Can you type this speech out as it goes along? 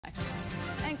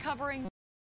Covering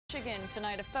Michigan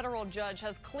tonight, a federal judge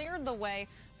has cleared the way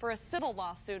for a civil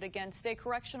lawsuit against state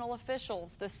correctional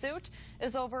officials. The suit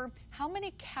is over how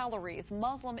many calories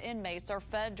Muslim inmates are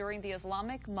fed during the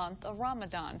Islamic month of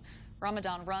Ramadan.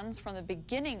 Ramadan runs from the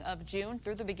beginning of June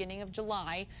through the beginning of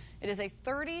July. It is a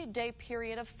 30-day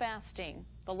period of fasting.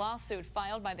 The lawsuit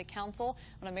filed by the Council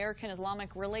on American Islamic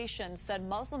Relations said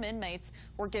Muslim inmates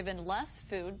were given less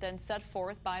food than set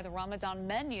forth by the Ramadan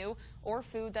menu or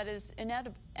food that is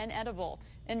inedible.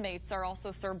 Inmates are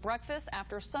also served breakfast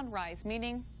after sunrise,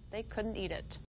 meaning they couldn't eat it.